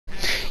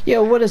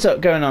Yo, what is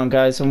up going on,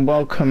 guys, and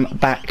welcome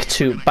back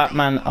to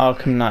Batman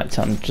Arkham Knight.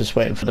 I'm just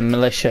waiting for the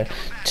militia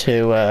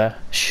to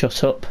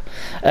shut up.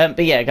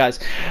 But yeah, guys,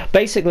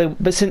 basically,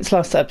 since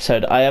last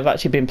episode, I have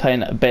actually been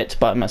playing a bit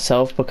by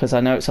myself because I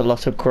know it's a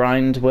lot of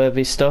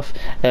grind-worthy stuff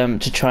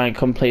to try and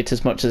complete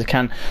as much as I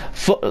can.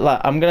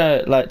 I'm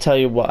gonna tell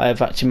you what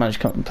I've actually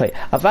managed to complete.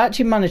 I've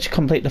actually managed to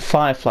complete the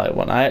Firefly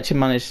one. I actually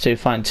managed to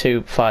find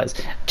two fires,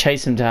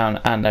 chase him down,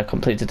 and I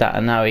completed that.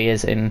 And now he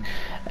is in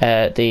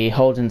the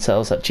holding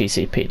cells at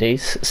GCPD,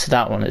 so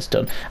that one is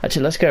done.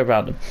 Actually, let's go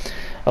around them.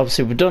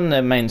 Obviously, we've done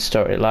the main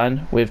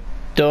storyline. We've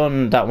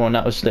done that one.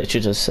 That was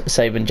literally just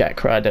saving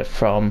Jack Ryder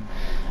from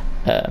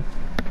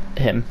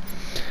him.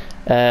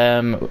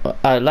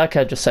 Like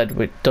I just said,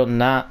 we've done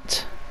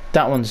that.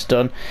 That one's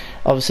done.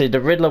 Obviously,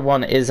 the Riddler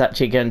one is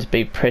actually going to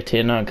be pretty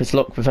annoying because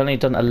look, we've only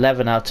done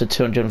 11 out of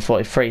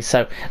 243,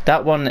 so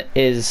that one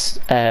is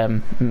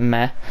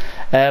meh.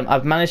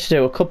 I've managed to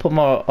do a couple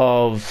more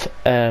of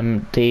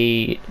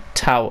the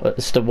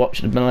towers, the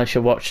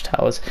militia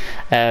watchtowers,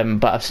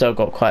 but I've still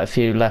got quite a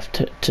few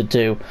left to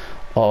do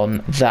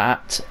on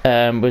that.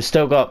 We've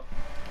still got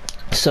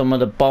some of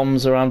the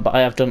bombs around, but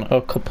I have done a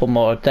couple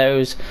more of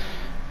those.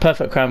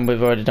 Perfect Crime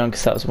we've already done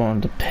because that was one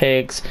of the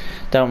pigs.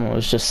 That one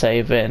was just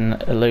saving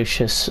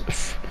Lucius,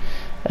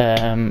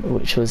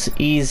 which was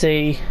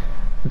easy.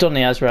 Done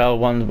the Azrael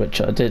one, which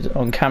I did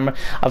on camera.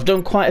 I've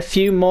done quite a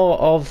few more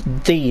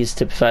of these,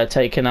 to be fair,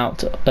 taking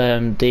out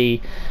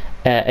the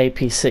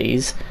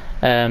APCs.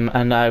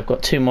 And I've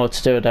got two more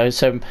to do of those,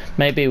 so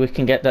maybe we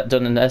can get that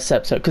done in this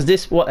episode, because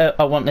this, what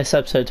I want this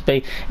episode to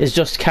be, is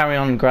just carry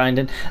on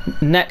grinding.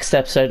 Next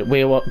episode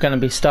we are going to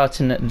be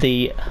starting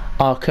the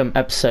Arkham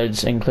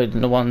episodes, including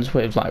the ones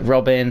with like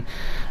Robin,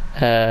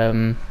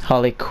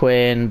 Harley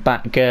Quinn,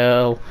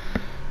 Batgirl,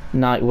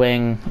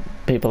 Nightwing,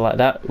 people like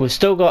that. We've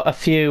still got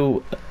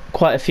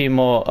quite a few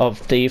more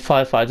of the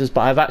firefighters,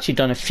 but I've actually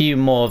done a few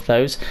more of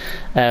those,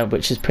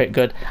 which is pretty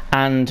good,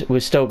 and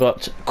we've still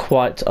got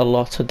quite a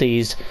lot of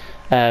these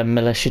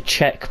militia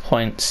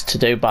checkpoints to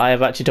do, but I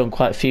have actually done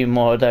quite a few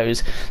more of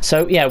those.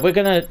 So yeah, we're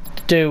gonna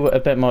do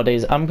a bit more of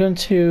these. There's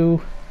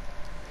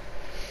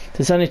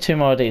only two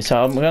more of these,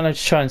 so I'm gonna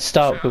try and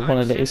start with one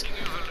of these.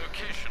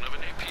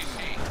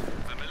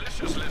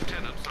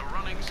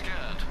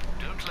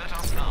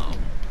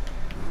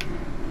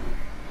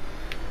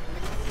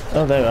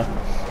 Oh, there we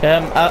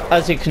are.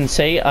 As you can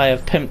see, I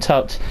have pimped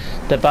out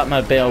the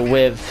Batmobile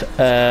with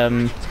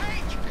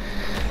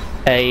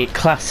a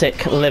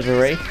classic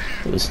livery.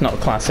 It's not a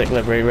classic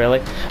livery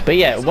really, but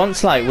yeah,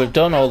 once we've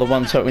done all the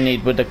ones that we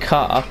need with the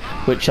car,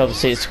 which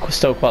obviously is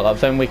still quite a lot,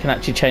 then we can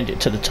actually change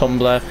it to the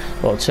Tumbler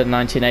or to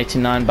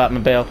 1989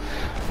 Batmobile.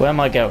 Where am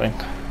I going?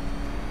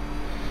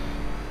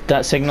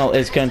 That signal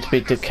is going to be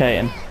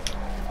decaying.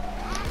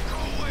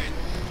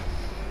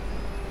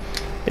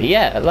 But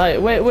yeah,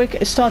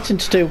 we're starting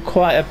to do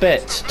quite a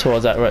bit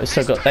towards that. Right, we've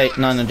still got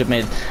 900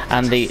 meters,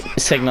 and the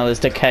signal is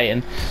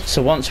decaying.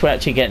 So once we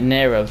actually get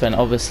nearer, then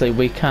obviously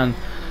we can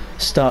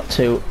start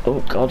to,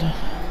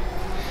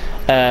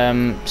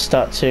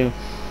 start to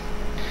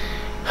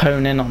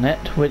hone in on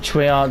it, which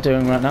we are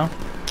doing right now.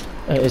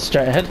 It is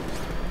straight ahead.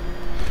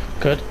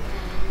 Good.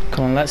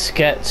 Come on, let's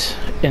get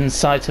in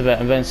sight of it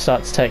and then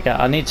start to take out.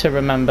 I need to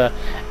remember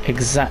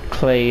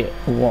exactly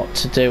what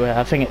to do here.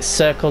 I think it's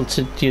circle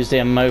to use the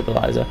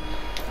immobilizer.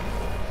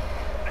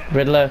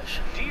 Riddler,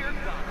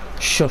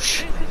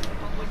 shush.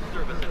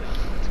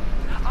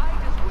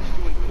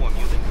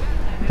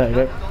 There we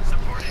go.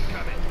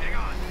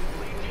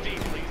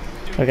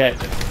 Okay.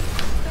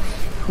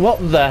 What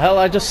the hell?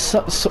 I just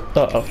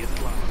uh-oh.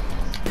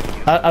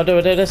 How do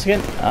I do this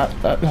again?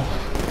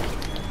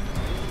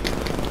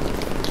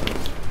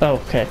 Oh,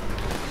 okay.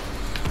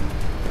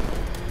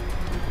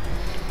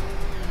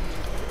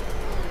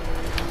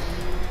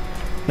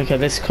 Okay,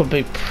 this could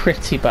be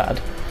pretty bad.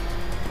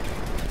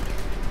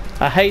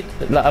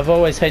 I've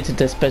always hated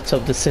this bit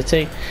of the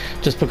city,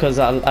 just because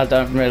I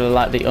don't really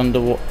like the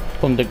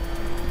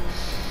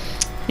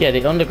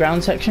the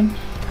underground section.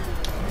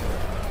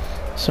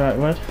 That's the right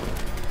word.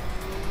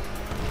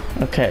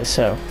 Okay,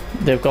 so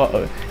they've got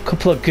a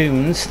couple of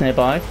goons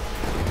nearby.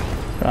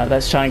 Right,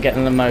 let's try and get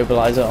an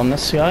immobilizer on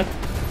this guy.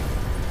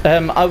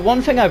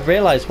 One thing I've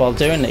realised while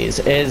doing these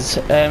is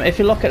if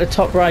you look at the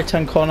top right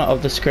hand corner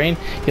of the screen,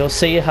 you'll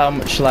see how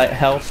much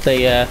health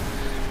the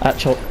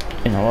actual,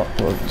 you know what,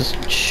 we'll just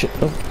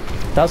oh,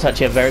 that was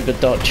actually a very good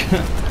dodge.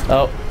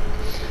 Oh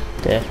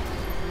dear.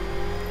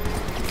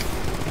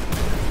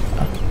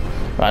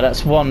 Right,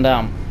 that's one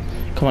down.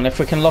 Come on, if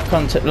we can lock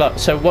onto, look,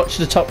 so watch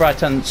the top right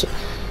hand.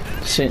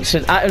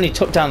 So I only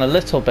took down a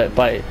little bit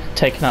by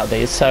taking out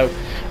these, so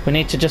we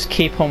need to just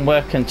keep on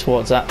working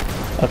towards that.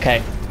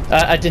 Okay.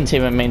 I didn't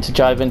even mean to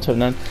drive into him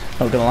then,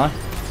 not gonna lie.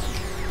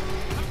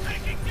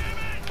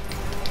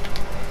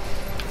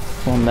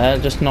 One there,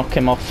 just knock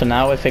him off for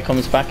now. If he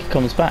comes back, he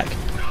comes back.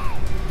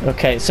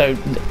 Okay, so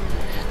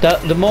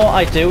the more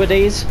I do with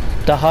these,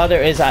 the harder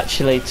it is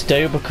actually to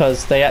do,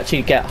 because they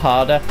actually get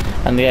harder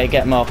and they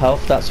get more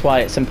health. That's why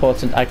it's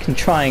important. I can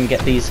try and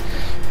get these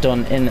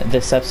done in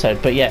this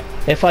episode, but yeah,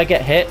 if I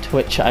get hit,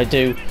 which I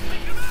do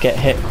get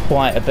hit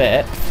quite a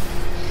bit.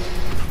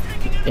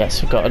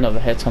 Yes, we've got another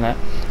hit on it.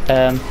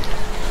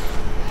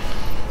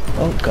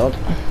 Oh god.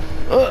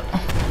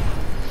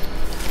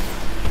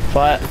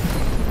 Fire.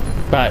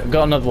 Right, we've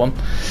got another one.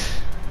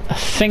 I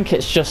think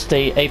it's just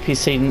the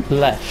APC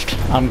left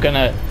I'm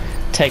gonna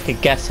take a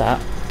guess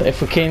at, but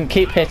if we can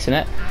keep hitting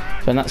it,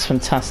 then that's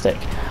fantastic.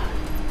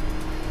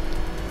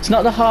 It's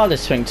not the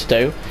hardest thing to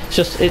do,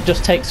 it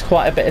just takes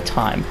quite a bit of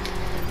time.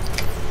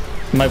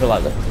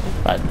 Mobilize it.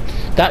 Right.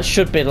 That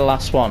should be the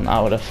last one, I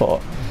would have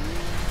thought.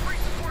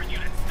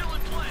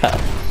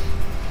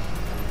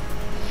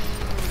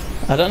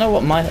 I don't know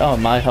what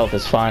my health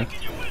is fine.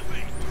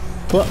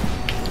 What?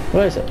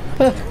 Where is it?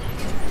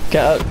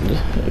 Get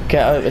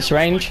out of its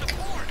range.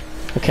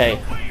 Okay.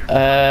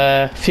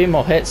 A few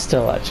more hits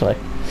still, actually,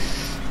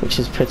 which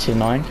is pretty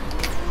annoying.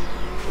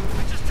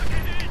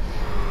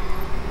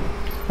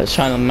 Let's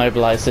try and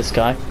immobilize this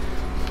guy.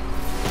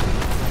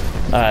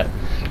 Alright,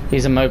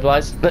 he's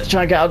immobilized. Let's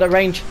try and get out of the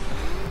range.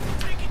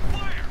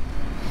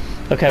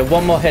 Okay,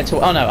 one more hit.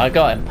 Oh no, I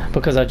got him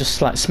because I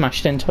just like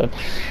smashed into him.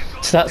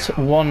 So that's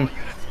one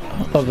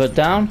other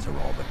down.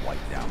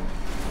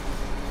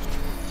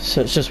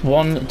 So it's just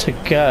one to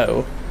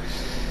go.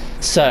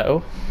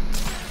 So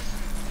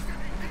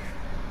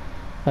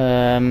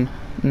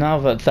now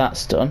that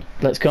that's done,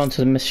 let's go on to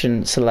the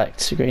mission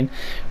select screen.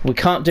 We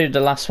can't do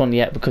the last one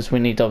yet because we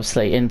need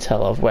obviously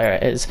intel of where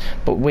it is,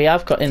 but we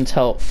have got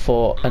intel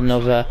for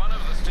another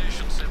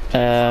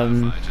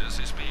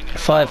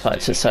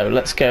firefighter, so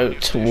let's go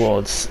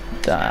towards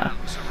there.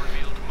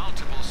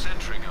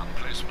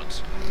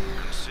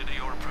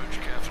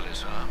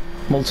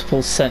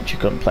 Multiple sentry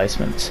gun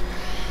placements.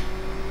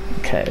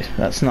 Okay,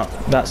 that's not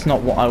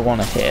what I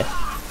want to hear.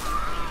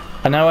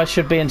 I know I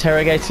should be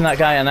interrogating that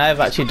guy, and I have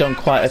actually done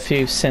quite a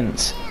few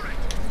since.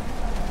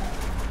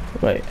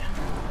 Wait.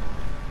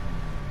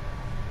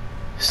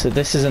 So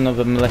this is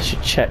another militia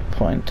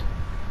checkpoint.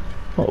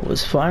 What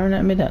was firing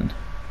at me then?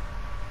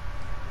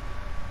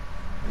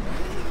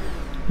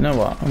 You know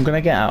what? I'm gonna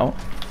get out.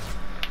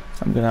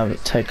 I'm gonna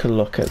take a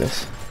look at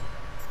this.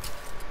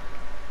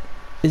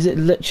 Is it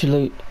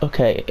literally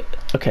okay?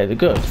 Okay, they're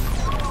good.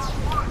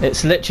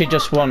 It's literally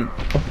just one.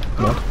 Oh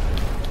god.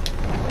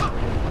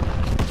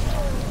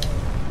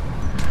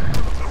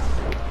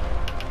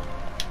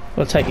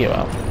 We'll take you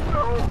out.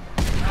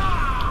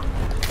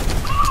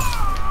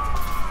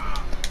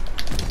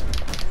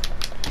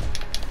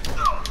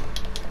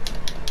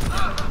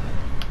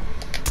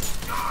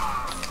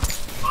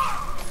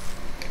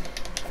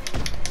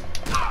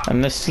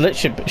 And this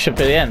literally should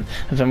be the end.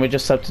 And then we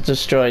just have to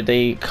destroy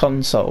the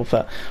console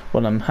that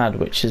one of them had,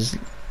 which is,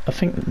 I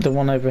think, the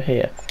one over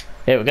here.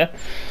 Here we go.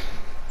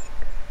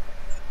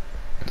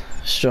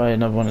 Destroy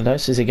another one of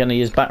those. Is he going to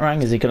use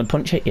Batarang? Is he going to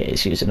punch it? Yeah,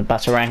 he's using a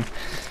Batarang.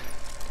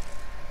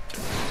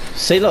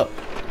 See, look.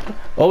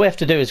 All we have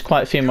to do is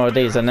quite a few more of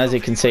these, and as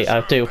you can see,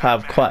 I do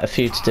have quite a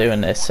few to do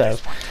in this, so...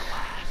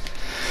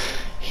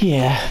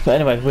 yeah, but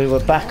anyway, we were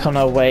back on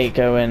our way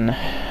going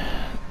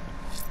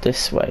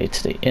this way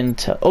to the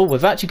intel. Oh,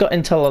 we've actually got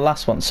intel the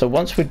last one, so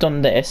once we've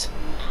done this...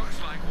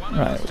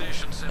 right.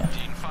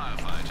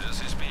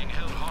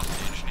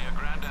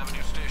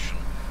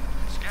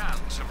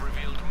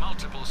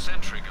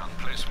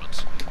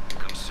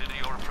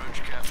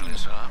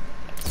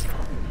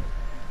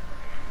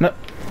 No,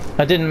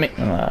 I didn't make...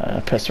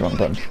 I pressed the wrong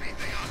button.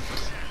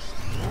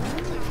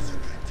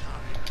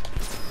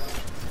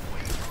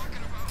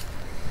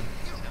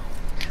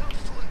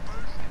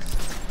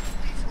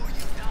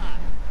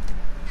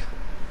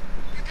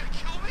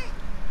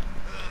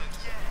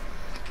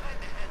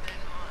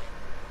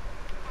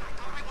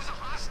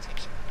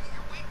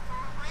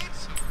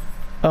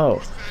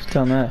 Oh,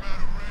 down there.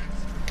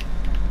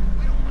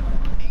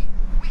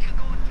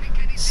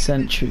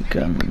 Sentry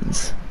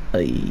guns.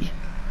 Aye.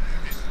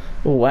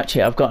 Oh,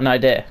 actually, I've got an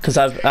idea, because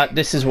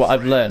this is what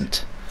I've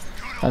learnt,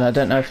 and I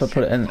don't know if I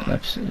put it in the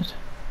episode.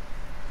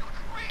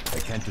 I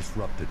can't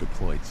disrupt the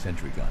deployed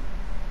sentry gun.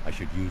 I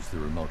should use the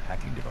remote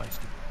hacking device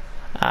to...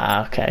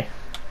 Ah, okay.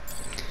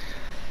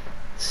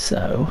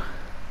 So,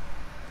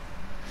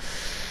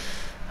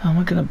 how am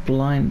I going to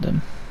blind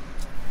them?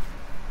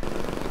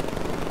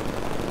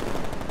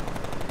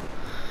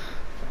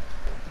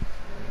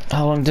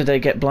 How long did they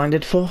get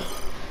blinded for?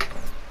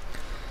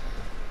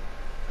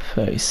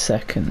 30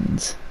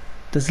 seconds.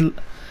 There's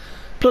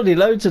bloody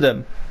loads of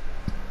them.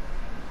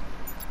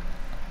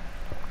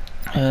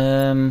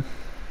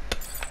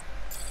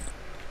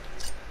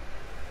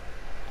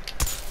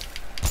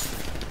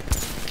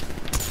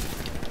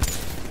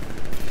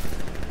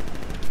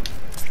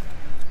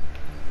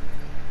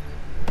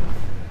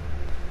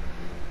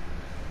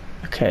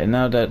 Okay,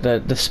 now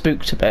they're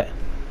spooked a bit.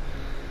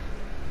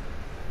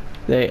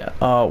 They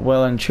are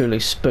well and truly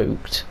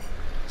spooked.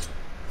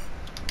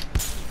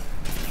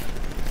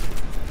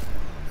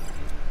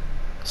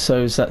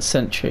 So is that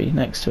sentry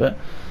next to it.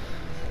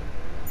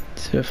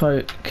 So if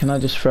can I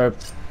just throw a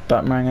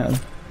batarang at them?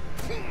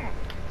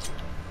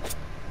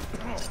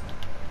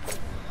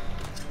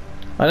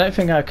 I don't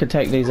think I could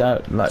take these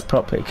out like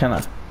properly, can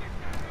I?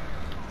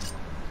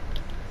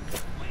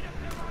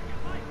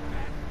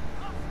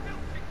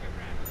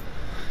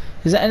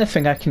 Is there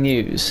anything I can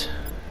use?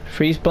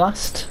 Freeze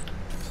blast?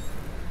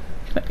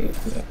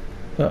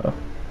 Uh-oh.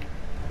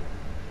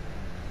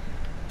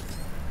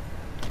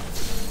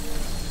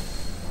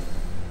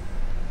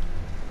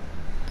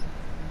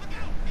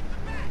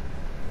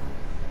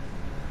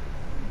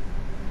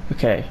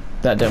 Okay,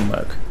 that didn't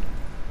work.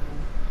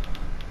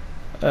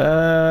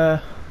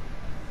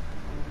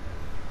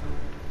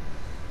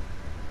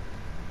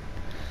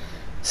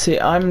 See,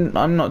 I'm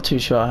not too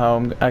sure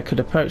how I could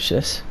approach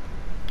this.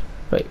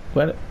 Wait,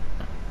 where?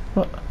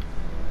 What?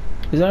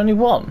 Is there only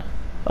one?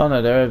 Oh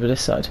no, they're over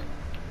this side.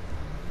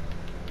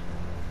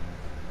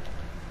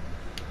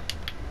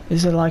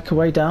 Is there like a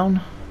way down?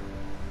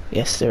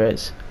 Yes, there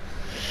is.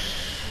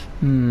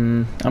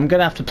 I'm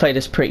gonna have to play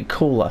this pretty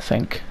cool, I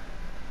think.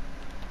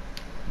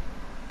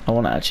 I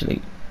want to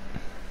actually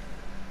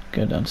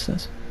go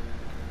downstairs.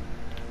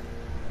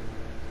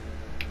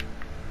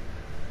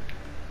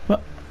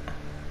 What?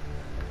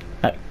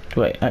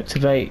 Wait,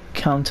 activate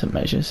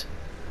countermeasures.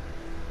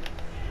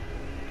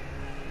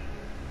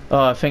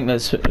 Oh, I think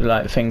there's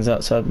like things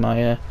outside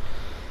my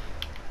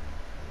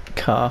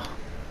car.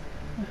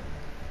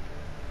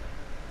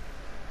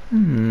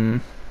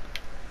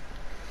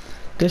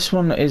 This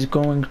one is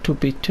going to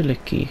be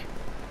tricky.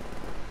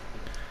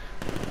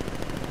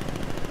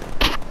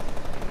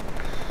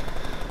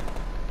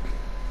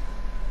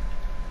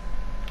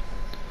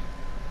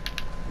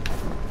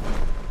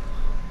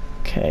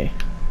 Okay,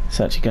 it's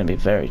actually going to be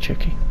very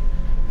tricky.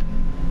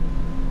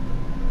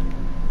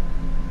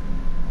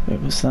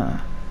 Wait, what's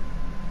that?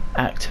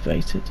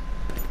 Activated.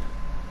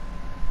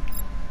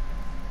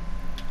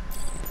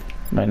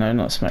 Wait, no,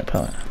 not smoke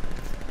pellet.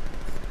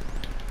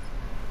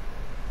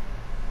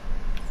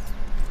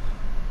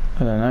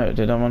 I don't know,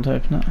 did I want to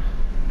open it?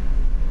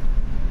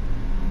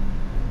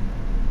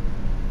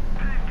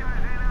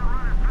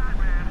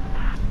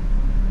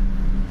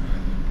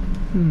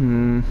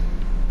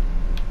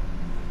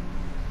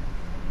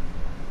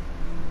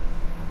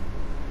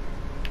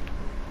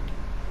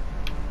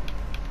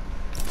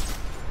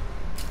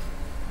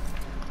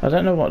 I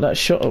don't know what that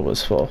shutter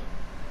was for.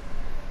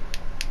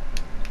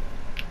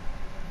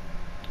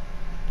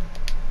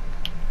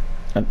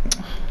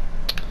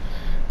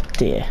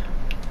 Dear.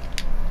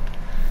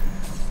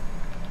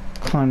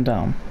 Climb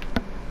down.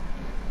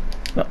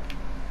 Oh,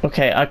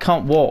 okay, I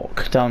can't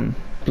walk down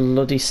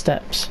bloody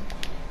steps.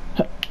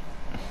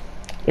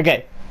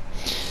 Okay.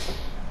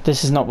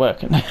 This is not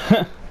working.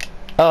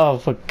 Oh,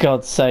 for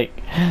God's sake.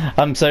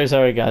 I'm so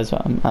sorry, guys,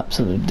 but I'm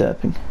absolutely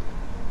derping.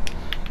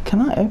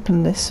 Can I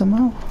open this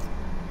somehow?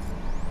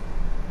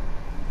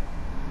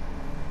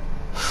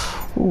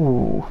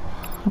 Ooh,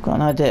 I've got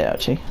an idea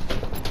actually.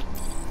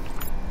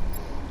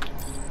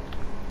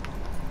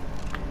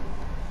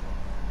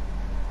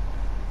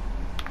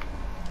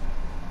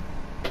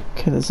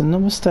 Okay, there's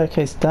another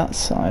staircase that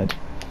side,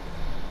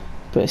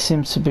 but it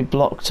seems to be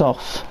blocked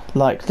off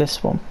like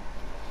this one.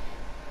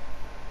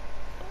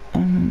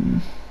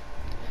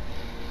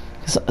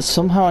 Because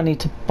somehow I need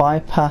to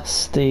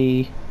bypass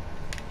the...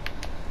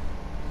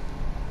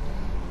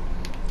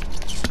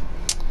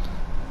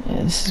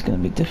 Yeah, this is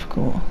going to be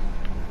difficult.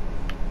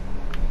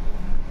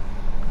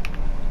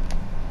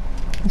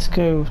 Let's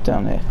go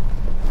down here.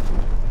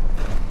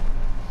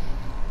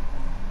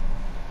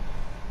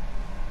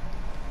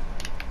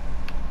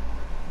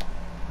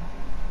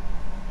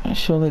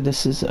 Surely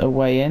this is a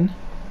way in. You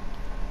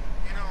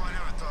know, I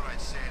never thought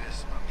I'd say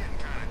this. I'm getting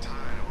kind of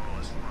tired of all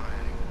this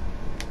rioting.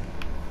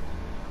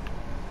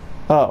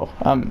 Oh,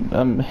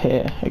 I'm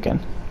here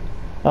again.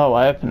 Oh,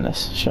 I opened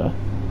this. Sure.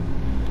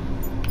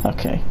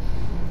 Okay.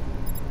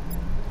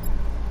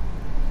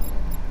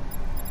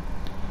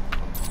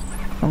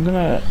 I'm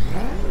gonna.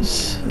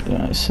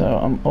 Right, so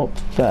I'm up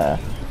there.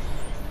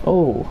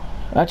 Oh,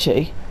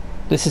 actually,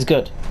 this is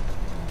good.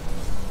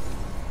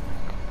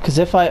 Because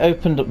if I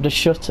opened up the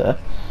shutter,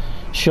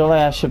 surely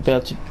I should be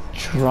able to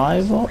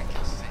drive up.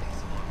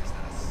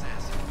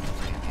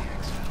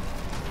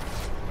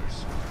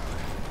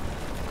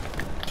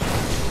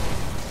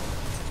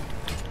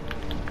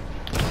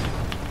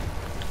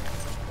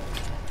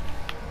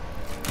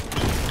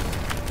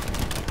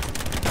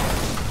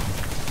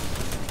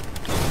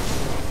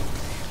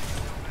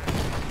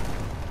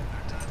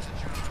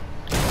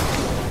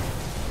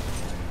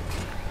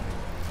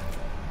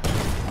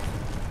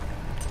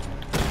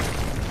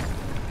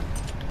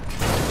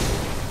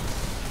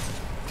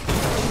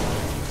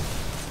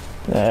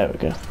 There we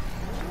go.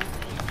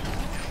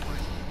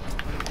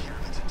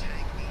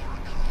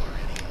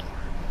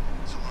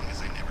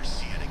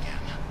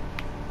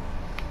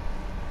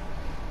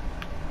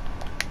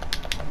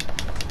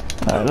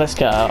 Alright, let's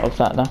get out of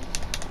that now.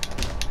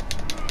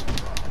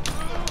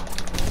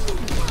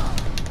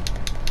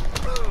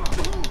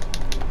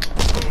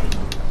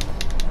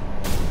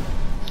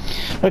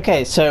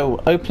 Okay,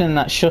 so opening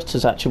that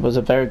shutters actually was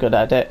a very good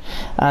idea,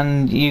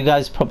 and you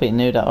guys probably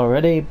knew that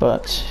already,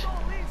 but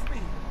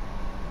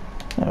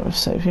that will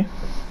save you.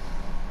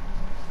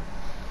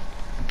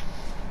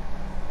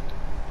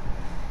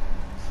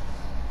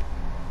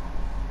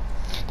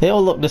 They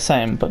all look the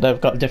same, but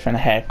they've got different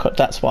haircut.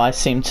 That's what I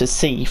seem to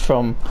see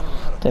from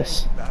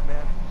this.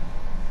 Batman,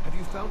 have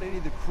you found any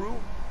of the crew?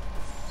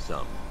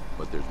 Some,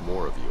 but there's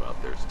more of you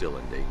out there still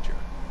in danger.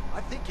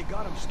 I think you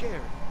got them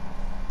scared.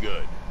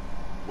 Good.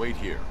 Wait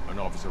here. An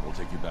officer will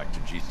take you back to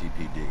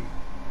GCPD.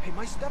 Hey,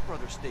 my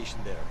stepbrother's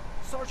stationed there,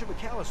 Sergeant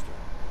McAllister.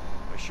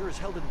 I sure as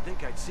hell didn't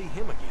think I'd see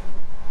him again.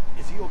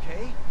 Is he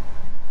okay?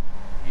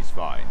 He's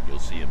fine. You'll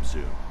see him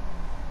soon.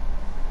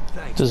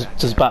 Thanks,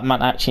 Does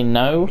Batman actually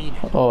know,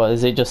 or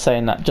is he just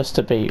saying that just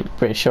to be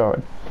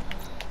reassuring?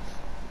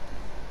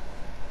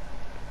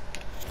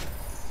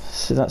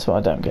 See, that's what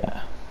I don't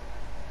get.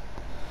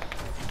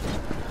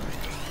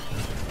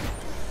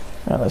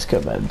 Right, let's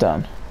go back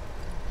down.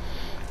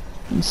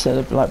 Instead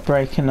of like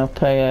breaking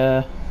up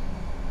a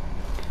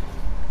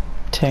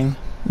thing.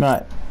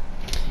 Right.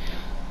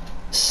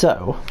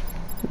 So,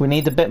 we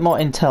need a bit more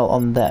intel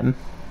on them,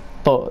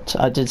 but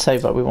I did say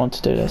that we want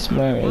to do this.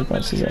 Where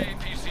is it?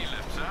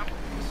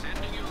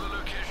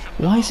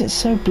 Why is it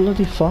so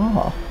bloody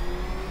far?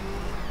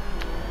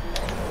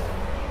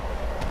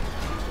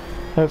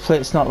 Hopefully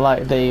it's not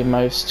like the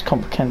most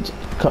complicated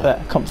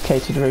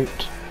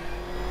route.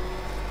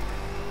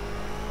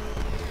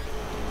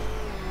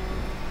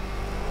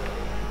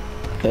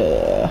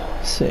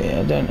 See,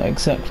 I don't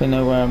exactly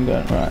know where I'm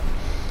going. Right.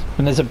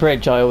 When there's a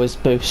bridge I always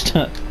boost.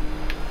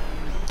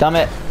 Damn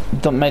it!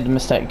 Don't made a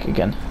mistake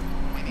again.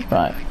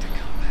 Right.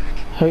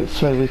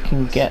 Hopefully we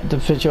can get the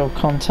visual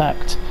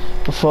contact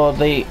before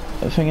the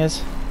thing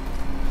is.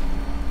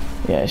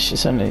 Yeah,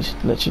 she's only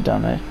literally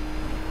down there.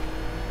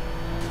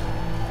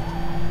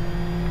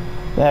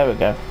 There we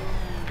go.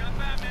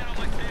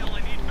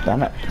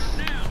 Damn it.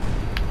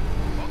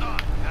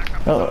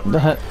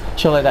 Oh,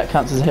 surely that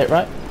counts as a hit,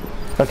 right?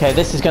 Okay,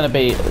 this is going to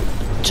be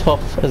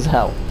tough as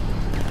hell.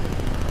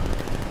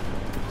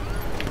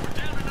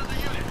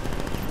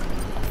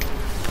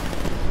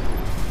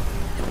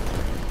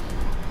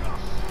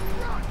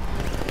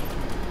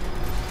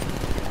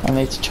 I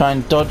need to try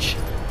and dodge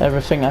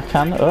everything I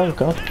can. Oh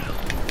god.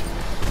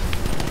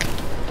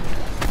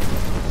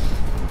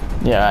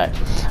 Yeah,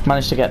 right.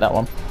 Managed to get that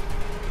one.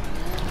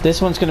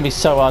 This one's going to be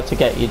so hard to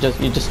get. You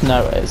just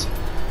know it is.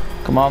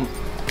 Come on.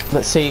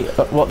 Let's see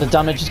what the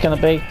damage is going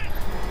to be.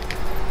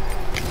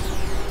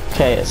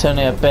 Okay, it's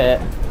only a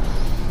bit.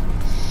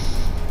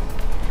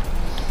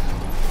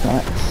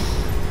 Right.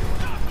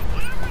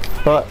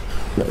 But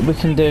we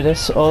can do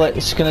this. All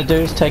it's going to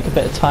do is take a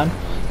bit of time.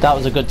 That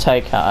was a good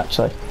takeout,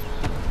 actually.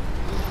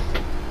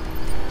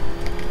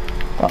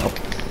 Uh-oh.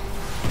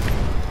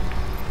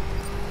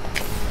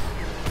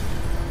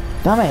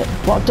 Damn it!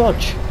 What a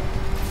dodge!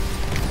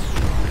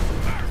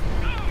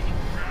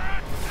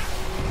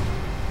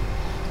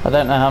 I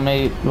don't know how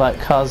many like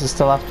cars are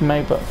still after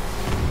me, but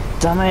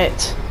damn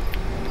it!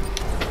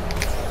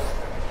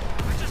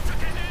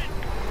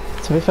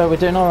 To be fair, we're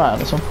doing alright on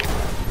this one.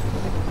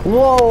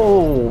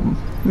 Whoa!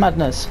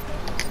 Madness!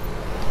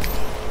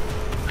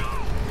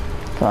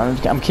 Come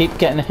on, I'm keep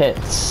getting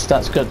hits.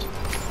 That's good.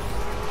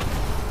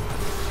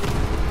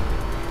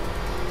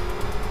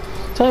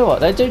 Tell you what,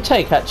 they do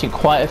take actually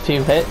quite a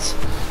few hits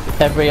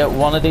every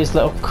one of these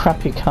little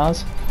crappy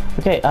cars.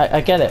 Okay,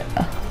 I get it.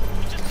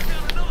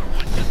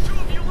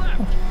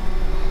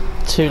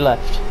 2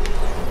 left.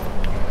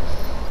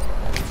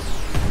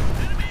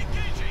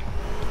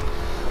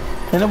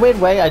 In a weird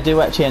way, I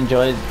do actually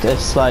enjoy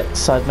this like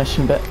side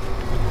mission bit.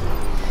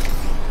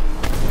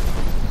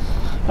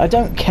 I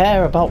don't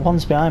care about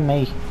ones behind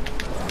me.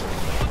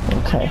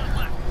 Okay.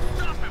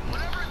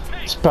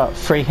 It's about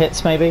 3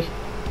 hits maybe,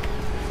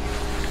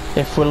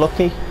 if we're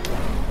lucky.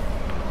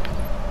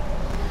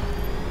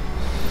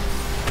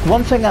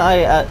 One thing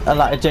that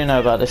I do know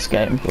about this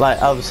game,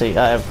 like obviously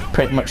I have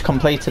pretty much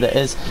completed it,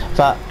 is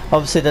that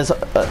obviously there's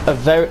a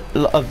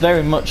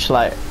very much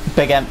like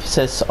big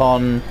emphasis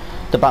on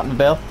the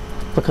Batmobile,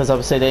 because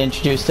obviously they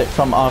introduced it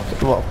from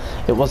Arkham. Well,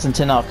 it wasn't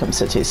in Arkham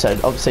City, so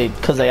obviously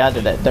because they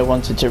added it, they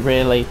wanted to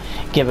really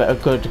give it a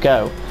good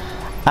go.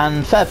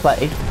 And fair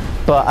play,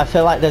 but I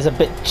feel like there's a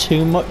bit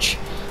too much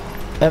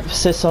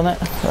emphasis on it.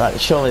 Right,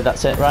 surely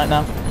that's it right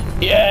now.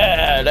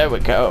 Yeah, there we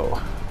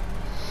go.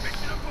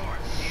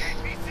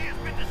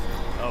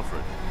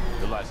 Alfred,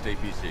 the last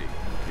APC.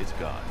 It's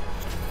gone.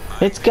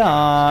 It's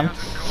gone.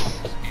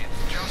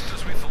 Just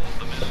as we thought,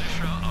 the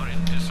militia are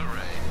in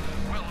disarray.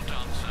 Well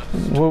done,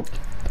 sir. Whoop,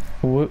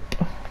 whoop.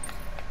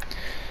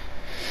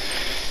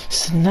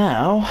 So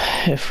now,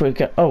 if we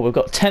go, oh, we've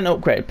got 10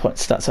 upgrade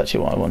points. That's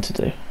actually what I want to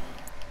do.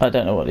 I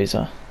don't know what these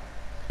are.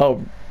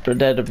 Oh,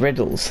 they're the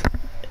riddles.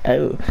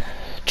 Oh,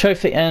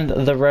 trophy and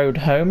the road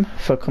home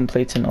for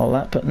completing all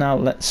that. But now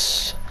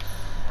let's.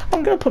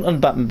 I'm gonna put on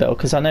Batmobile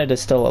because I know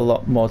there's still a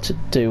lot more to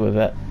do with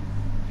it.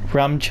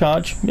 Ram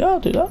charge. Yeah,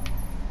 I'll do that.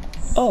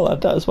 I'll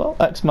add that as well.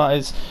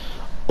 Maximize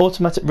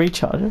automatic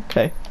recharge.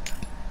 Okay.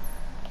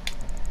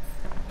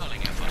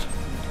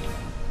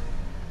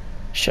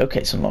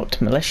 Showcase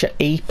unlocked. Militia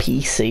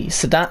APC.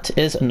 So that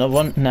is another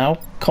one now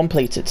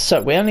completed.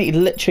 So we only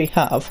literally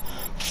have,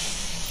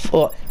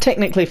 well,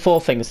 technically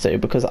 4 things to do,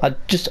 because I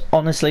just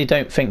honestly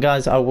don't think,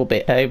 guys, I will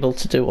be able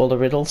to do all the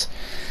riddles.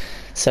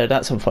 So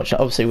that's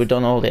unfortunate. Obviously we've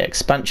done all the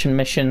expansion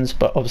missions,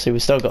 but obviously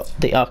we've still got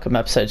the Arkham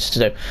episodes to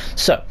do.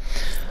 So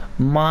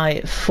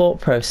my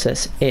thought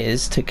process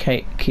is to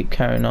keep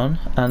carrying on,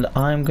 and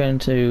I'm going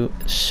to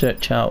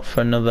search out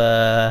for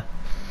another.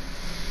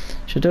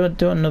 Should I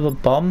do another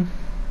bomb?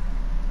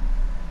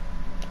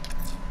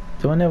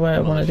 Do I know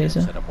where one of these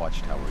are? Set up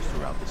watchtowers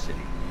throughout the city.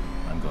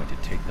 I'm going to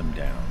take them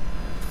down.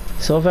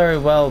 It's all very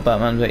well,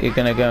 Batman, that you're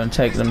going to go and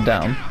take them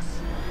down.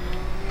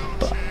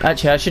 But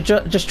actually, I should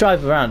just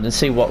drive around and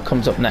see what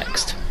comes up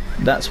next.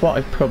 That's what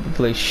I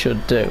probably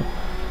should do.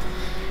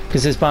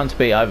 Because there's bound to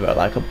be either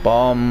like a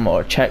bomb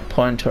or a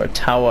checkpoint or a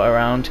tower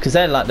around. Because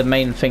they're like the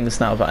main things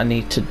now that I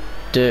need to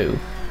do.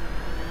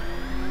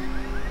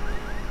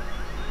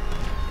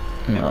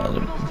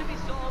 No,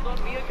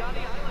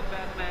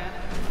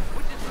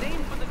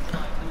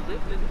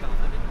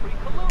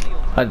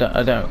 I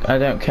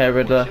don't care,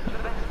 Riddler.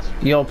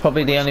 You're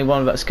probably the only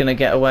one that's gonna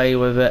get away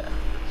with it.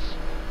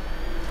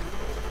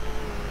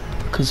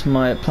 Because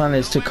my plan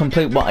is to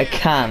complete what I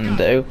can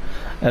do,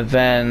 and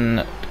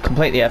then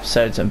complete the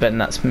episodes, and then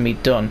that's me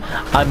done.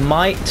 I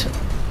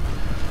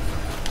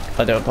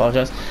do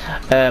apologise.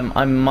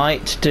 I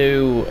might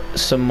do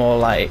some more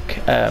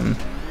like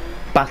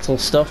battle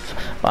stuff,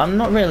 but I'm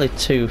not really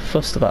too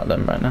fussed about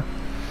them right now.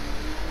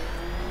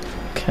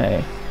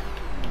 Okay.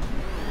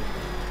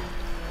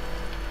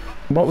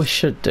 What we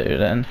should do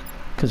then,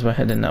 because we're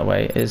heading that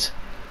way, is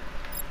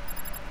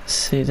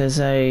see, there's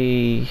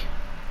a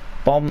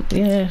bomb.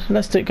 Yeah,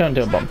 let's go and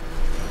do a bomb.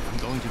 I'm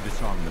going to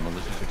disarm the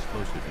malicious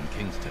explosive in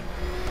Kingston.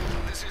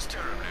 This is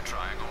terribly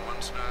trying on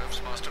one's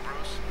nerves, Master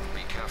Bruce.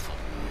 Be careful.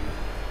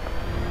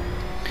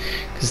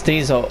 Because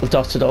these are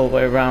dotted all the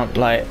way around,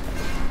 like,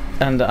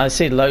 and I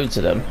see loads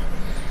of them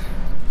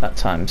that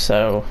time,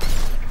 so.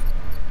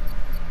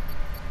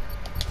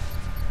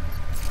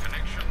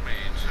 Connection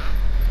made,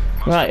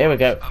 sir. Right, here we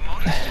go.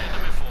 A modest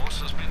enemy force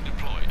has been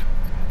deployed.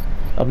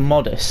 A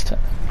modest.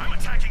 I'm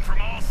attacking from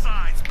all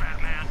sides,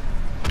 Batman.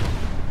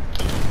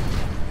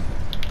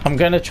 I'm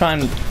going to try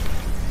and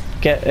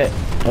get it.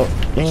 Oh,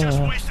 He's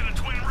just wasted a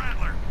twin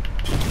rattler.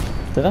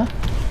 did I?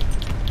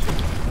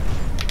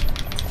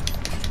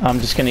 I'm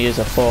just going to use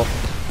a 4.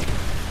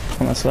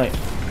 Honestly.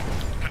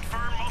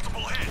 Confirm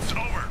multiple hits.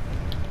 Over.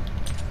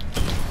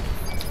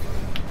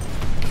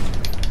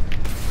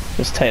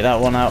 Just take that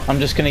one out. I'm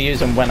just going to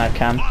use them when I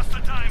can. Lost the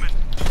diamond.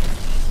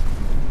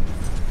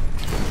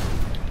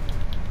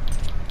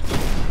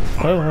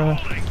 Oh,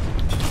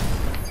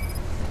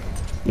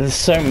 there's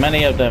so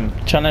many of them.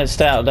 Trying to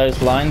stay out of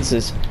those lines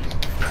is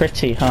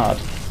pretty hard.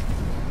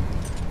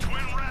 Twin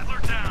rattler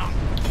down.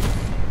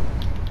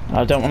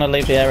 I don't want to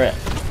leave the area.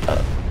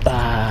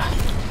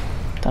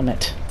 Damn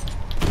it.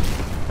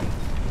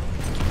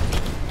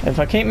 If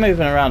I keep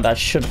moving around, I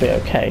should be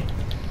okay.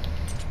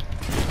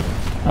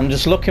 I'm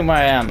just looking where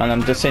I am, and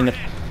I'm just seeing the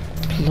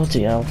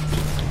bloody hell.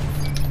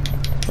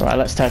 Right,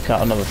 let's take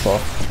out another 4.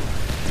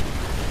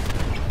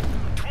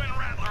 Twin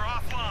rattler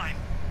offline.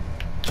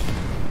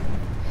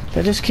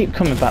 They just keep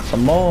coming back for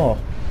more.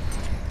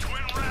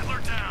 Twin rattler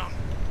down.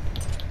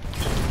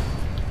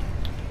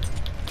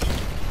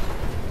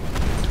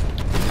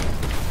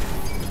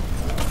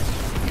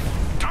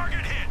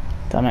 Target hit.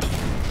 Damn it.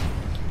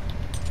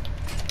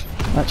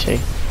 Actually,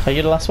 are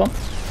you the last one?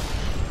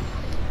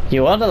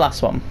 You are the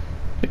last one.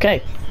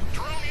 Okay.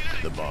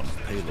 The bomb's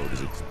payload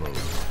is exposed.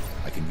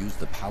 I can use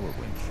the power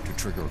winch to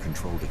trigger a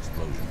controlled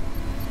explosion.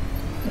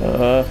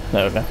 There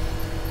we go.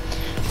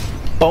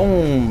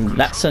 Boom!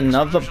 That's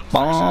another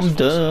bomb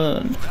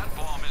done. That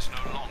bomb is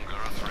no longer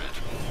a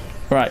threat.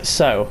 Right,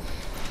 so.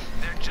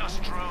 They're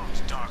just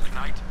drones, Dark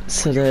Knight.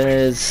 So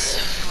there's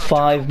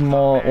 5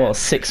 more, well,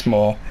 6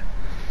 more.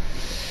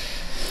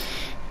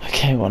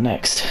 Okay, what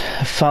next?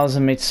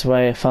 1,000 meters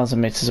away, 1,000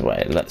 meters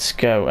away. Let's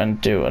go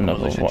and do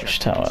another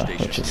watchtower,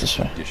 which is this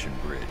way.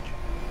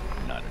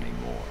 Not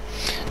anymore.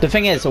 The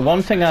thing is, the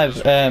one thing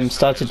I've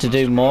started to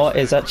do more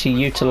is actually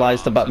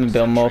utilize the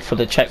Batmobile more for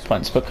the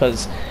checkpoints,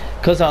 because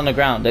they're on the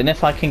ground, and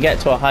if I can get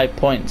to a high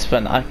point,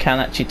 then I can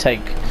actually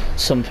take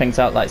some things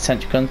out like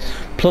sentry guns.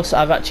 Plus,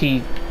 I've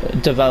actually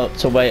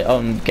developed a way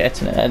on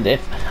getting it, and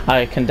if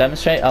I can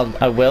demonstrate,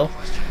 I will.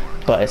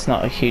 But it's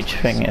not a huge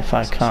thing if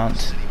I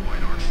can't.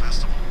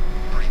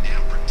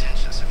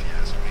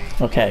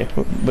 Okay,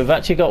 we've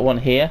actually got one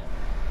here,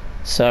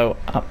 so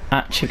I'm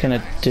actually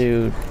gonna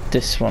do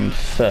this one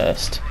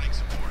first.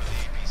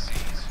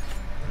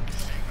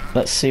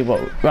 Let's see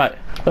what. Right.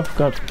 Oh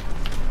god.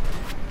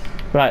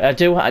 Right, I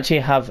do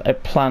actually have a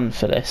plan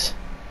for this.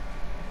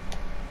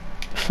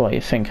 Before you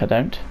think I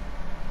don't.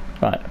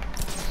 Right.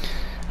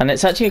 And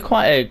it's actually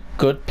quite a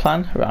good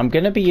plan. Right, I'm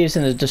gonna be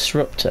using a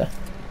disruptor.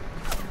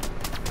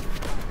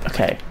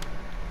 Okay.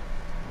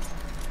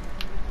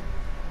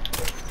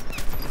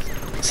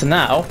 So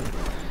now,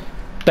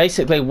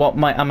 basically what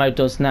my ammo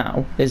does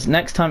now is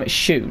next time it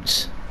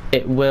shoots,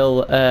 it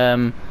will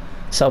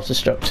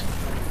self-destruct.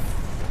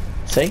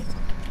 See?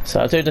 So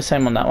I'll do the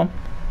same on that one.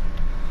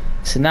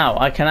 So now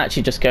I can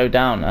actually just go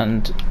down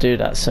and do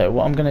that. So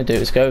what I'm going to do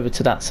is go over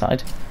to that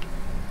side.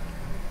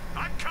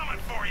 I'm coming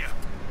for you.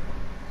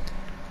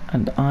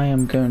 And I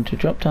am going to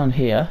drop down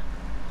here.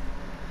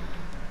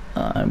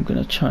 I'm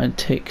going to try and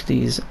take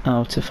these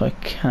out if I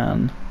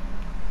can.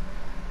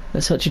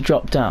 Let's actually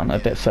drop down a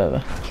bit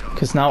further.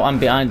 Because now I'm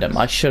behind them,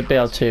 I should be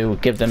able to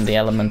give them the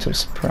element of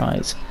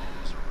surprise.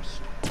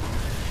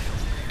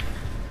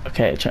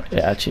 Okay,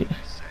 yeah, actually.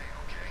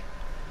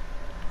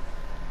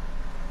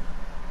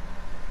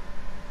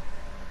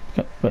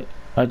 Wait,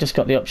 I just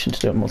got the option to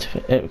do a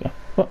multi-fit. There we go.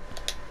 What?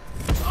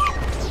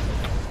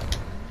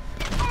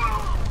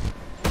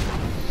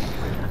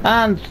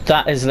 And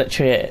that is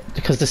literally it.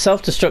 Because the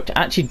self-destruct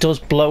actually does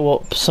blow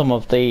up some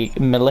of the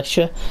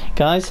militia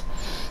guys.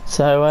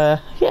 So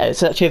yeah,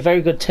 it's actually a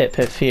very good tip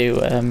if you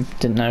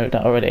didn't know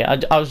that already.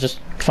 I was just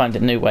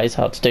finding new ways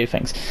how to do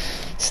things.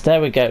 So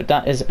there we go.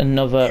 That is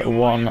another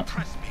one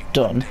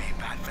done.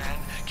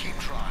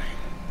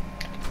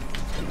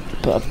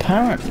 But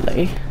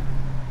apparently...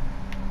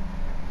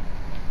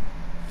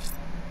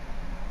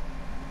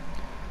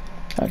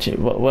 Actually,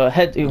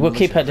 we'll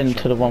keep heading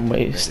to the one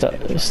we still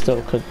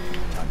could.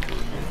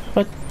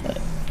 What?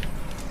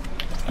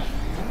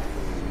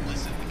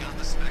 Listen, we got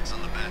the specs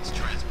on the bat's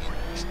transport.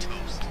 He's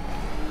toast.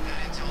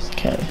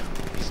 Okay.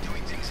 He's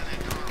doing things in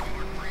that car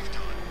we weren't briefed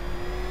on.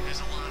 There's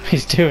a lot of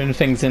He's doing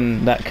things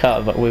in that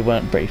car that we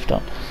weren't briefed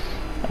on.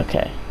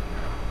 Okay.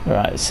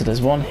 Right, so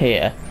there's one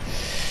here.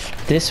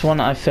 This one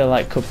I feel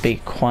like could be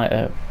quite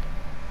a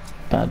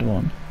bad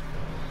one.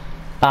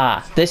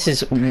 Ah, this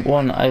is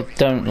one I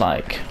don't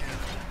like.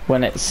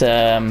 When it's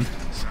got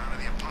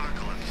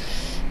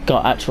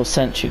actual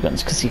sentry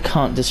guns, because you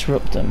can't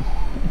disrupt them,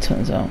 it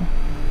turns out.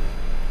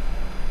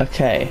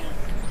 Okay.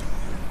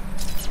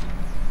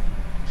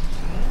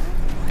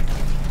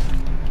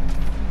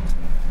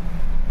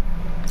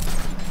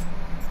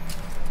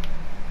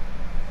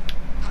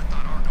 I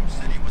thought Arkham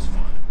City was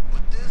fun,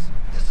 but this is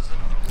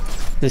another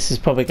level. This is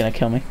probably going to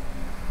kill me.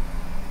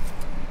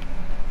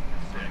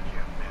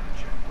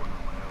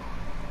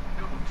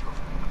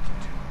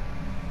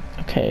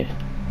 Okay.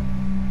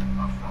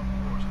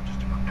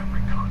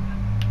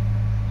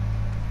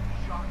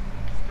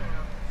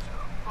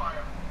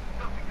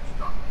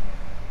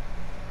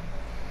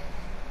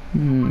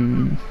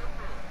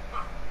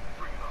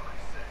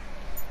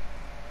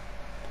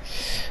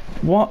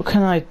 What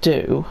can I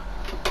do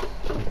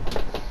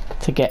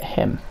to get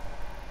him?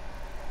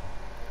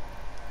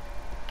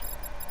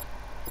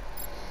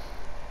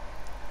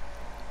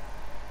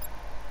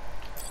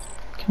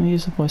 Can I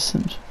use the voice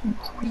sensor?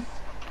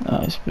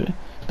 Oh, it's a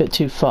bit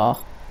too far.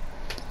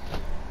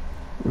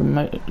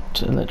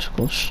 Remote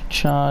electrical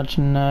charge,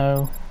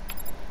 no.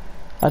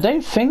 I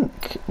don't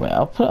think. Wait,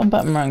 I'll put it on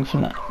Batarang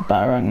from that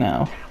Batarang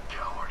now.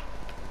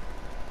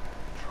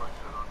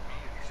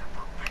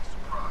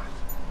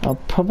 I'll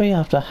probably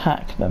have to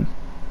hack them.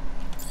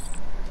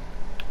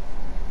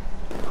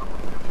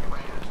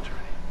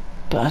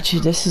 But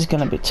actually this is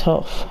going to be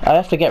tough. I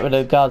have to get rid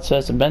of the guards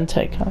first and then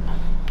take her.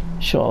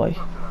 Surely.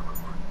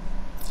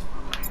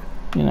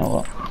 You know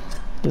what?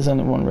 There's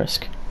only one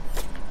risk.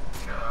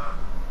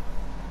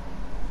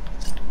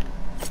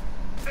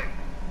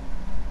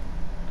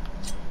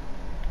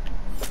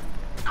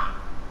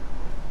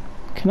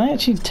 Can I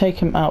actually take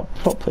him out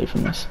properly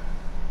from this?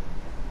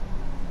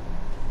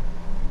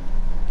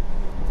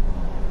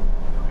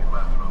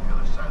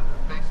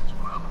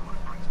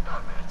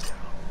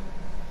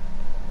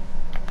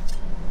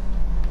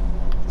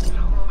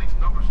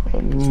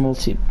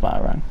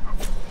 Multi-Batarang.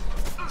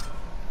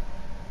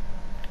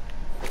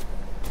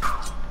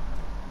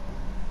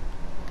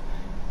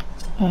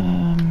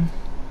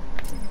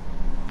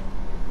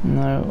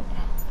 No.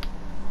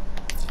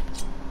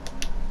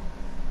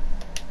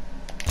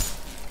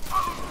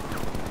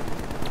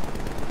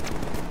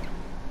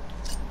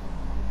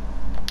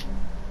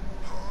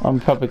 I'm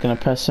probably going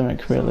to press something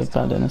really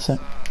bad in a sec.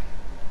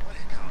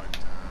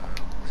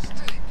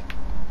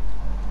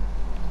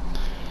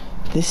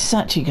 This is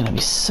actually going to be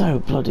so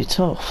bloody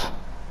tough.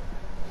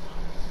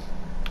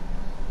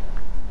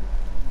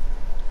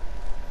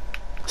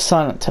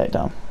 Silent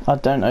takedown. I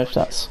don't know if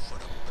that's...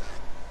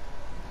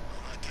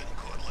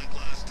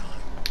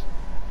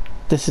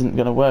 This isn't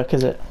going to work,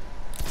 is it?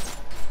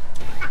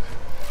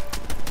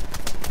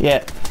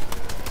 Yeah.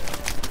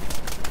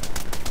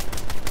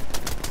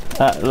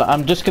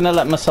 I'm just going to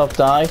let myself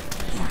die.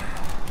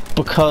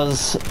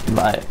 Because,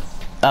 like,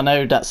 I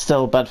know that's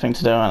still a bad thing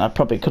to do and I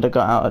probably could have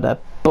got out of there.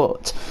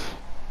 But...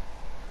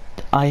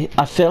 I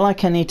feel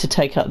like I need to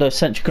take out those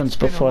sentry guns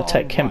before I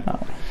take him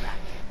out.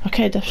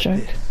 Okay,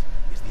 Deathstroke.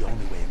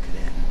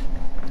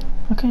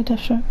 Okay,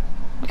 Deathstroke.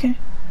 Okay.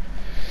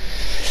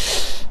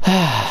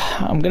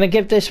 I'm gonna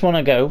give this one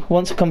a go.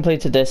 Once I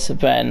completed this,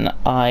 then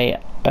I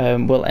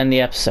will end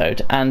the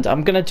episode, and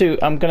I'm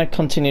gonna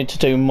continue to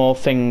do more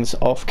things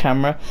off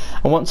camera.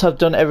 And once I've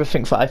done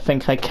everything that I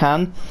think I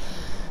can,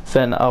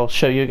 then I'll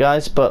show you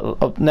guys.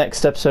 But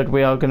next episode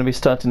we are going to be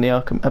starting the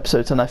Arkham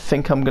episodes, and I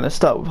think I'm going to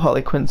start with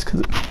Harley Quinn's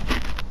because it's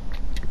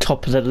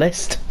top of the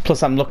list.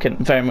 Plus I'm looking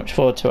very much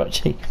forward to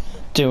actually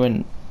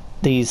doing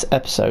these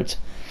episodes.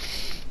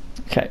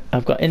 Okay,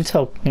 I've got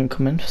intel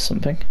incoming for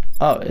something.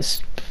 Oh,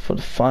 it's for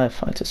the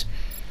firefighters.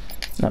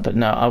 No, but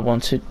no, I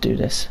want to do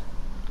this.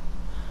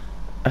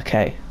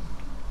 Okay.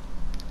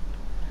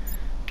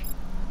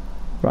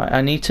 Right,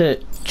 I need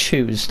to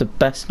choose the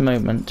best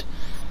moment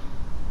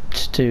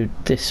to do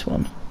this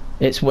one.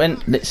 It's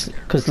when this,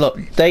 because look,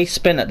 they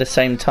spin at the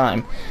same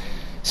time.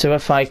 So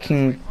if I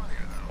can,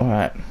 all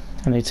right,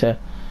 I need to.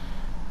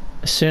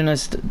 As soon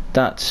as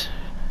that.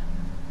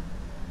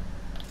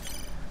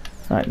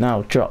 Right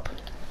now, drop.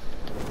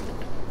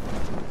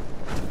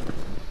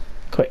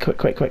 Quick, quick,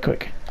 quick, quick,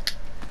 quick.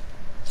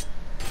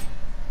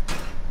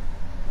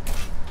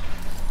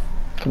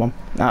 Come on,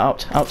 now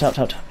out, out, out,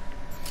 out.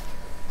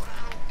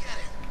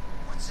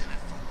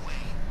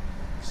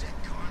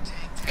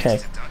 Okay.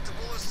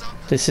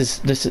 This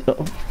is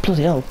oh,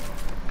 bloody hell.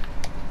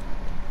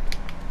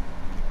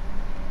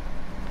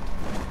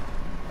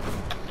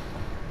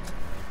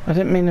 I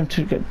didn't mean them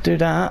to do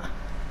that.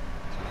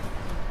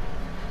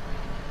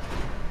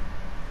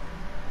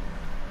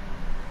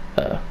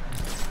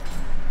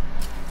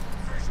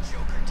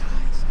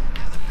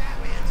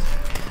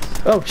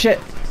 Oh shit.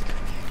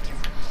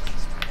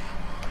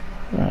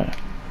 Right.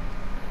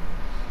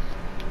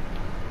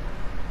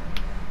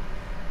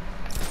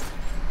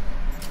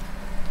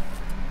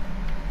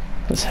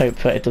 Let's hope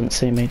that it doesn't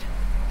see me.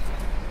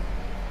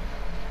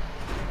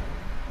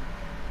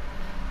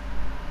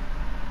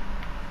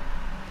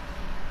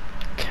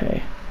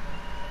 Okay.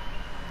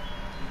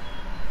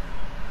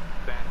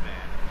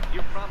 Batman,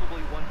 you're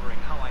probably wondering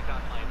how I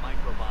got my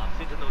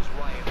microbombs into those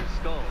rioters'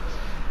 skulls.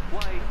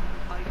 Why,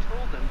 I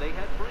told them they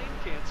had brain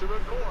cancer,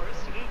 of course.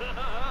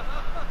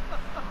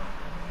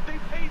 They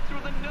paid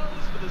through the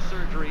nose for the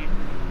surgery,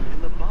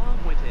 and the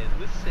bomb went in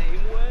the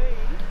same way.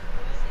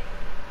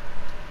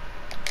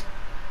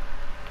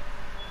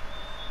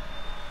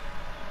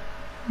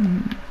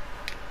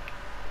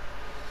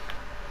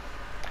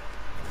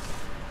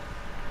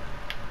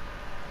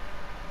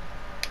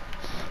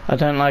 I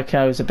don't like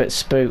how I was a bit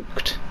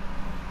spooked.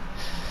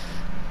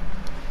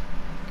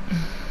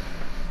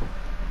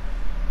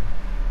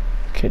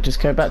 Okay,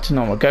 just go back to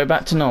normal. Go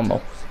back to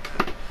normal.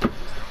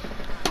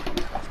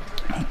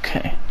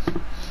 Okay.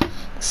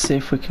 Let's see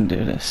if we can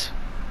do this.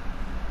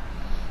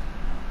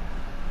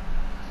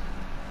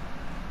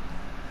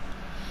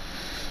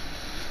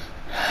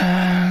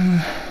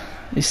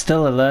 He's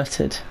still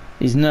alerted.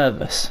 He's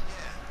nervous.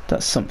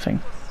 That's something.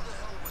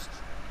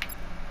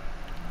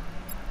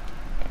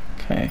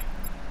 Okay.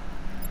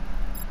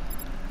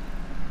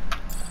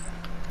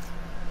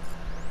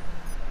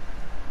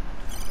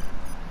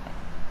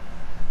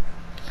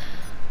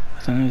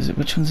 I don't know,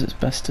 which one's it's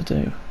best to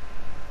do?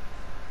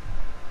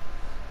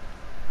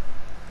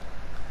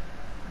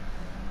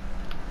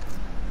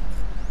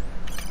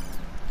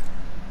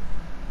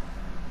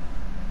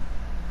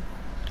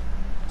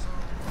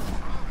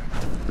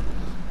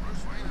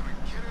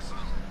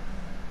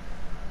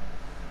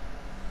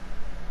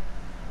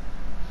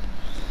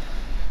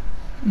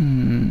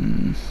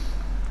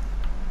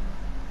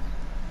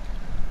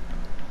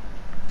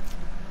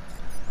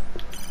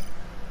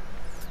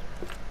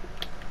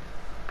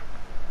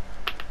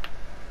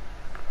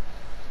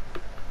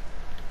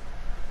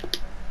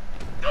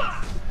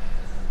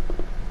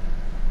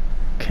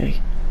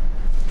 Okay.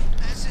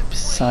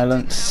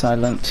 Silent,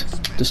 silent.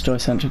 Destroy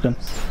sentry gun.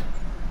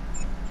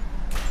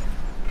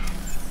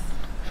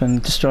 Then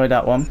destroy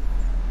that one.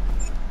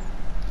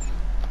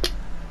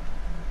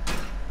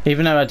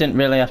 Even though I didn't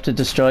really have to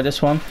destroy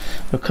this one,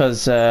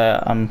 because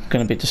I'm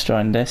going to be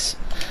destroying this.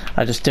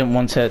 I just didn't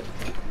want to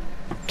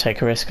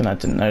take a risk, and I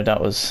didn't know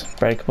that was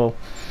breakable.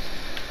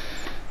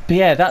 But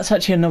yeah, that's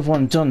actually another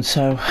one done,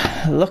 so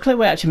luckily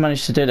we actually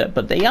managed to do that,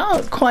 but they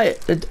are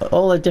quite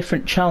all a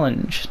different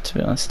challenge, to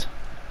be honest.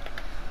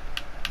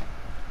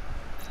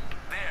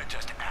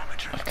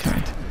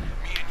 Okay.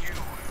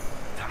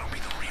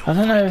 I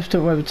don't know if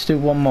we're able to do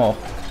one more.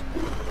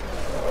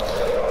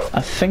 I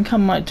think I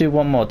might do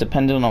one more,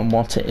 depending on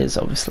what it is,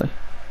 obviously.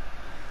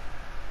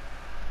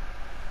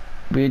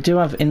 We do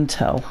have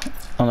intel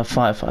on a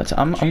firefighter.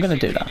 I'm going to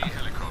do that.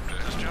 Helicopter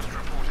has just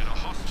reported a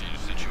hostage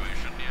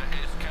situation near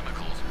Ace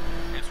Chemicals.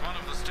 It's one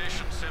of the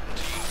station's 17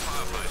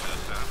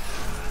 firefighters, sir.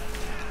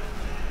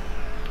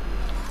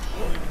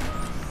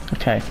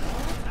 Okay.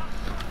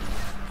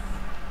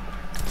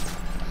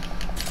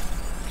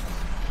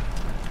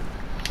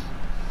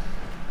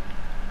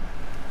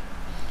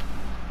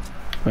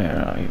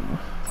 Where are you?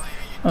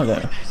 Oh,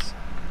 there.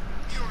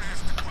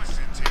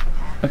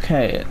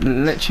 Okay, it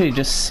literally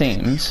just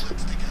seems...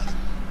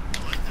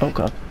 Oh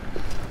god.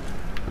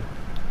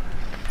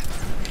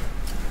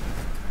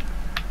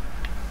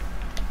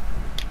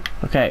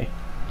 Okay.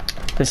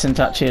 This isn't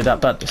actually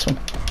that bad, this one.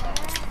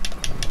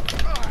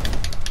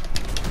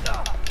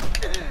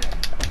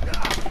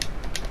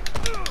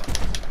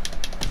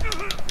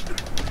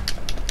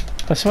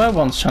 I swear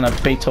one's trying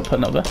to beat up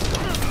another.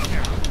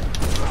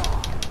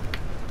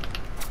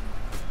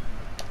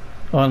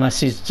 Oh, unless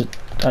he's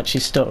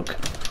actually stuck.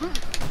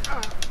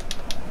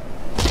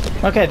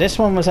 Okay, this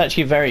one was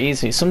actually very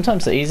easy.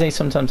 Sometimes they're easy,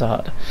 sometimes they're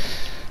hard.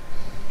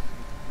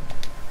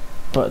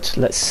 But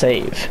let's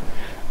save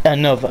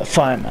another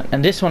fireman.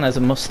 And this one has a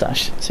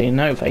mustache, so you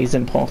know that he's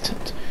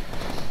important.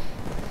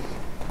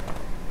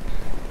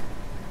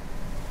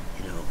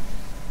 You know,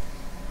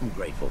 I'm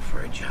grateful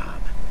for a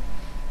job,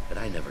 but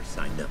I never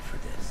signed up for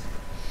this.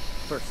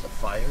 First the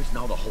fires,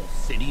 now the whole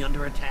city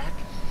under attack?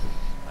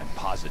 I'm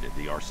positive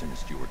the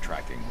arsonist you were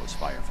tracking was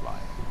Firefly.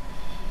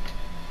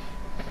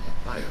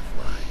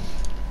 Firefly.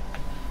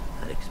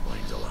 That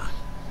explains a lot.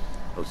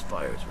 Those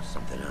fires were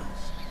something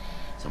else.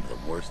 Some of the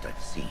worst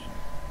I've seen.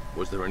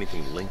 Was there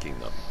anything linking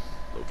them?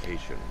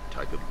 Location,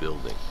 type of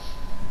building?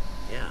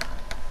 Yeah.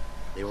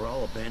 They were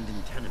all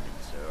abandoned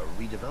tenements or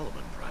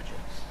redevelopment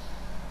projects.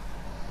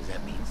 Does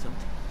that mean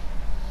something?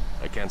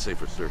 I can't say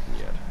for certain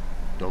yet.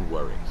 Don't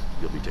worry.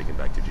 You'll be taken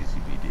back to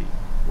GCPD.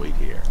 Wait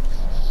here.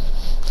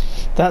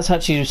 That's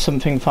actually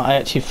something that I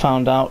actually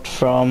found out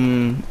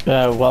from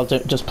while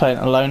just playing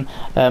it alone.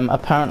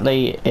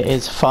 Apparently it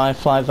is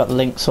Firefly that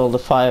links all the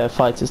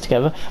firefighters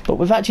together, but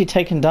we've actually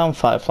taken down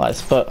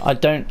Fireflies, but I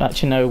don't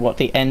actually know what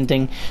the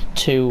ending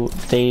to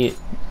the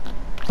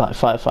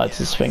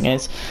firefighters thing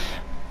is.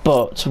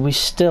 But we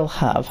still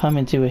have, how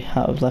many do we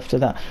have left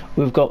of that?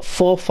 We've got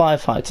 4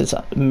 firefighters,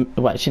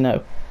 well actually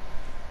no.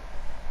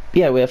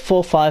 Yeah, we have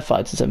 4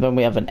 firefighters and then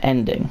we have an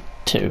ending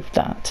to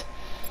that.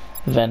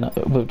 Then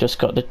we've just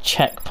got the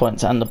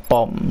checkpoints and the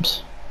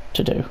bombs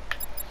to do,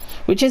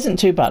 which isn't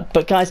too bad.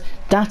 But guys,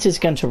 that is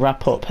going to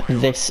wrap up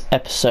this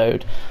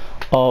episode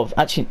of,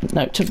 actually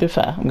no, to be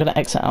fair, I'm going to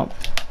exit out,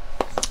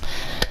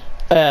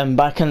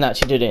 but I can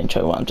actually do the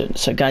intro while I'm doing it.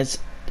 So guys,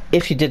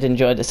 if you did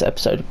enjoy this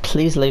episode,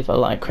 please leave a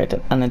like, rate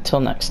it, and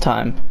until next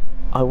time,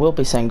 I will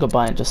be saying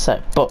goodbye in just a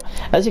sec. But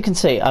as you can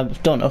see,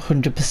 I've done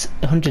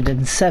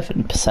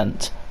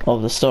 107%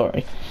 of the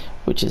story,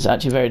 which is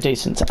actually very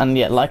decent. And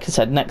yeah, like I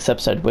said, next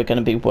episode we're going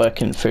to be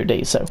working through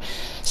these. So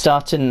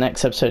starting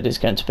next episode is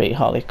going to be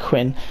Harley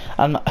Quinn.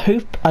 I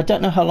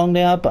don't know how long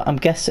they are, but I'm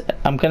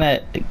gonna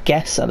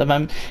guess at the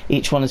moment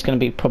each one is going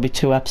to be probably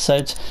 2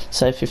 episodes.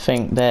 So if you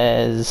think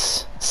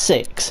there's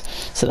 6,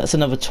 so that's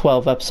another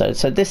 12 episodes.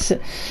 So this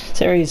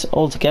series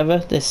altogether,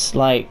 this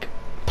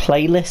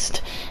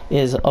playlist,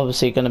 is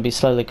obviously going to be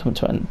slowly coming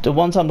to an end. The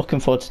ones I'm looking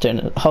forward to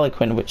doing, Harley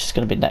Quinn, which is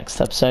going to be next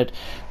episode.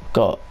 We've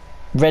got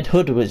Red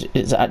Hood,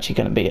 is actually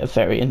going to be a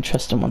very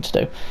interesting one to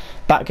do.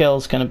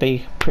 Batgirl's going to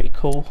be pretty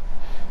cool.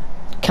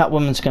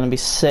 Catwoman's going to be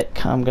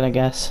sick, I'm going to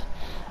guess.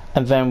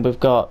 And then we've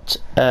got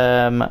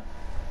Nightwing,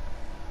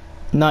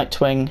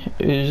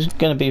 who's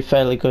going to be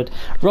fairly good.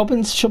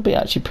 Robin should be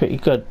actually pretty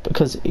good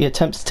because he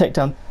attempts to take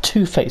down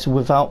Two-Face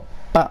without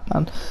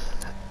Batman.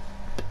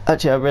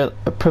 Actually, I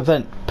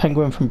prevent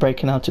Penguin from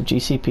breaking out of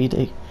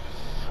GCPD.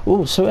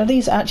 Oh, so are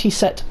these actually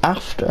set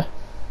after?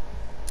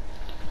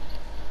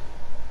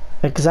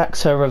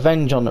 Exacts her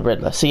revenge on the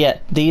Riddler. So yeah,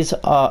 these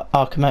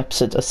Arkham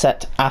episodes are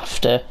set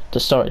after the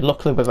story.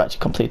 Luckily we've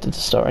actually completed the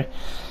story.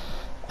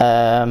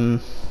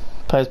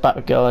 Plays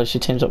Batgirl as she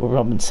teams up with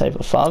Robin to save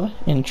her father.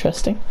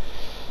 Interesting.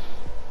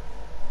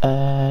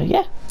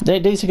 Yeah,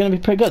 these are going to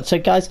be pretty good. So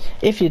guys,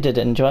 if you did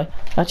enjoy,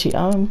 actually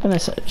I'm going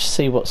to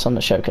see what's on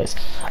the showcase.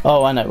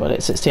 Oh, I know what it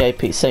is. It's the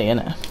APC, isn't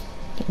it?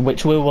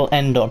 Which we will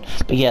end on.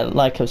 But yeah,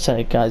 like I've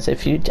said guys,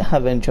 if you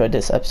have enjoyed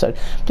this episode,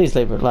 please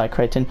leave a like,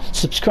 rating,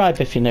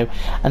 subscribe if you're new,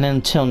 and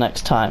until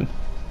next time,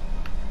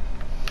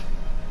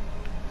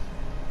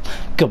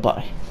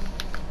 goodbye.